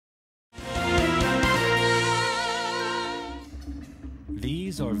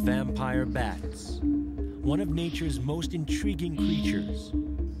These are vampire bats, one of nature's most intriguing creatures.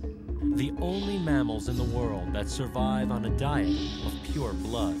 The only mammals in the world that survive on a diet of pure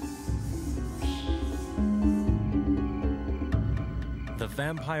blood. The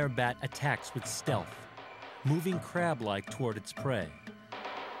vampire bat attacks with stealth, moving crab-like toward its prey.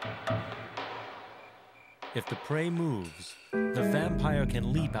 If the prey moves, the vampire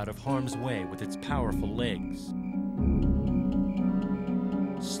can leap out of harm's way with its powerful legs.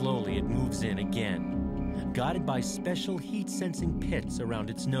 Slowly it moves in again, guided by special heat-sensing pits around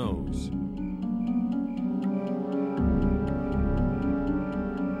its nose.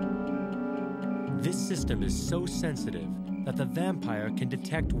 This system is so sensitive that the vampire can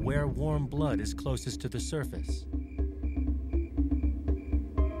detect where warm blood is closest to the surface.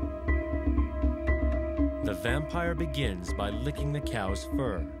 The vampire begins by licking the cow's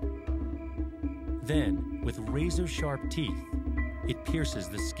fur. Then, with razor-sharp teeth, it pierces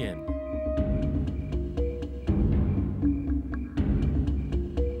the skin.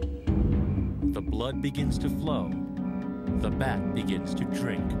 The blood begins to flow. The bat begins to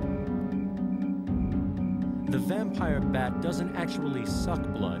drink. The vampire bat doesn't actually suck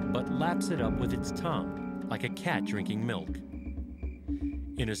blood, but laps it up with its tongue, like a cat drinking milk.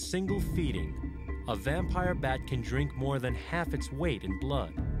 In a single feeding, a vampire bat can drink more than half its weight in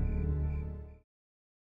blood.